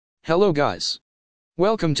Hello guys.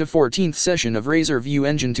 Welcome to 14th session of Razor View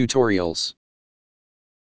Engine tutorials.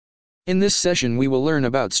 In this session we will learn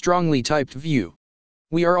about strongly typed view.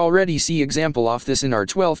 We are already see example of this in our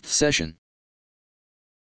 12th session.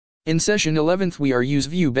 In session 11th we are use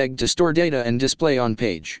ViewBeg to store data and display on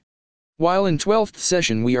page. While in 12th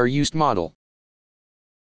session we are used model.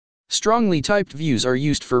 Strongly typed views are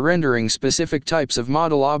used for rendering specific types of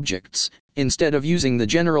model objects, instead of using the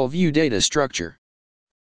general view data structure.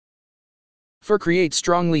 For create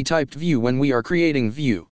strongly typed view when we are creating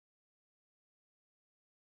view.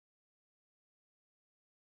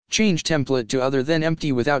 Change template to other than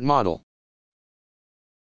empty without model.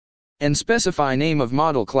 And specify name of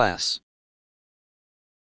model class.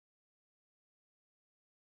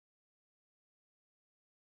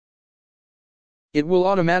 It will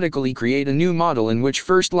automatically create a new model in which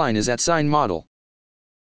first line is at sign model,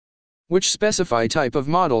 which specify type of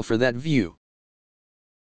model for that view.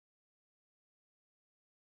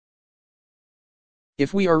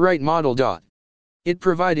 If we are write model dot, it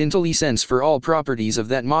provide IntelliSense for all properties of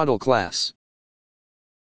that model class.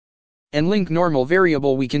 And link normal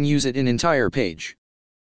variable we can use it in entire page.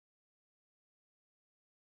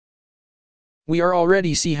 We are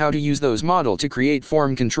already see how to use those model to create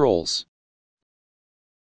form controls.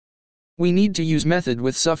 We need to use method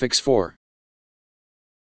with suffix for.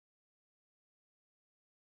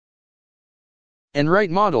 And write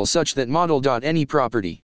model such that model dot any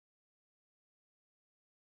property.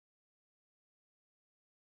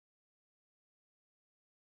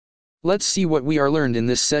 Let's see what we are learned in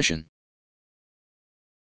this session.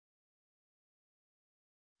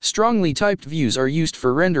 Strongly typed views are used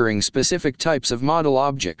for rendering specific types of model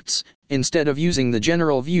objects, instead of using the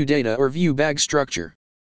general view data or view bag structure.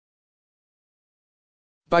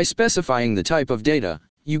 By specifying the type of data,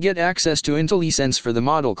 you get access to IntelliSense for the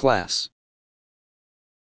model class.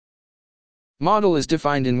 Model is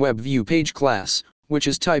defined in WebViewPage Class, which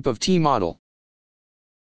is type of T-model.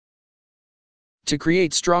 To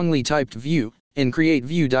create strongly typed view, in Create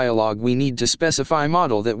View dialog we need to specify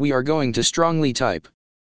model that we are going to strongly type.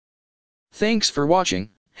 Thanks for watching,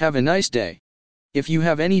 have a nice day. If you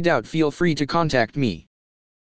have any doubt feel free to contact me.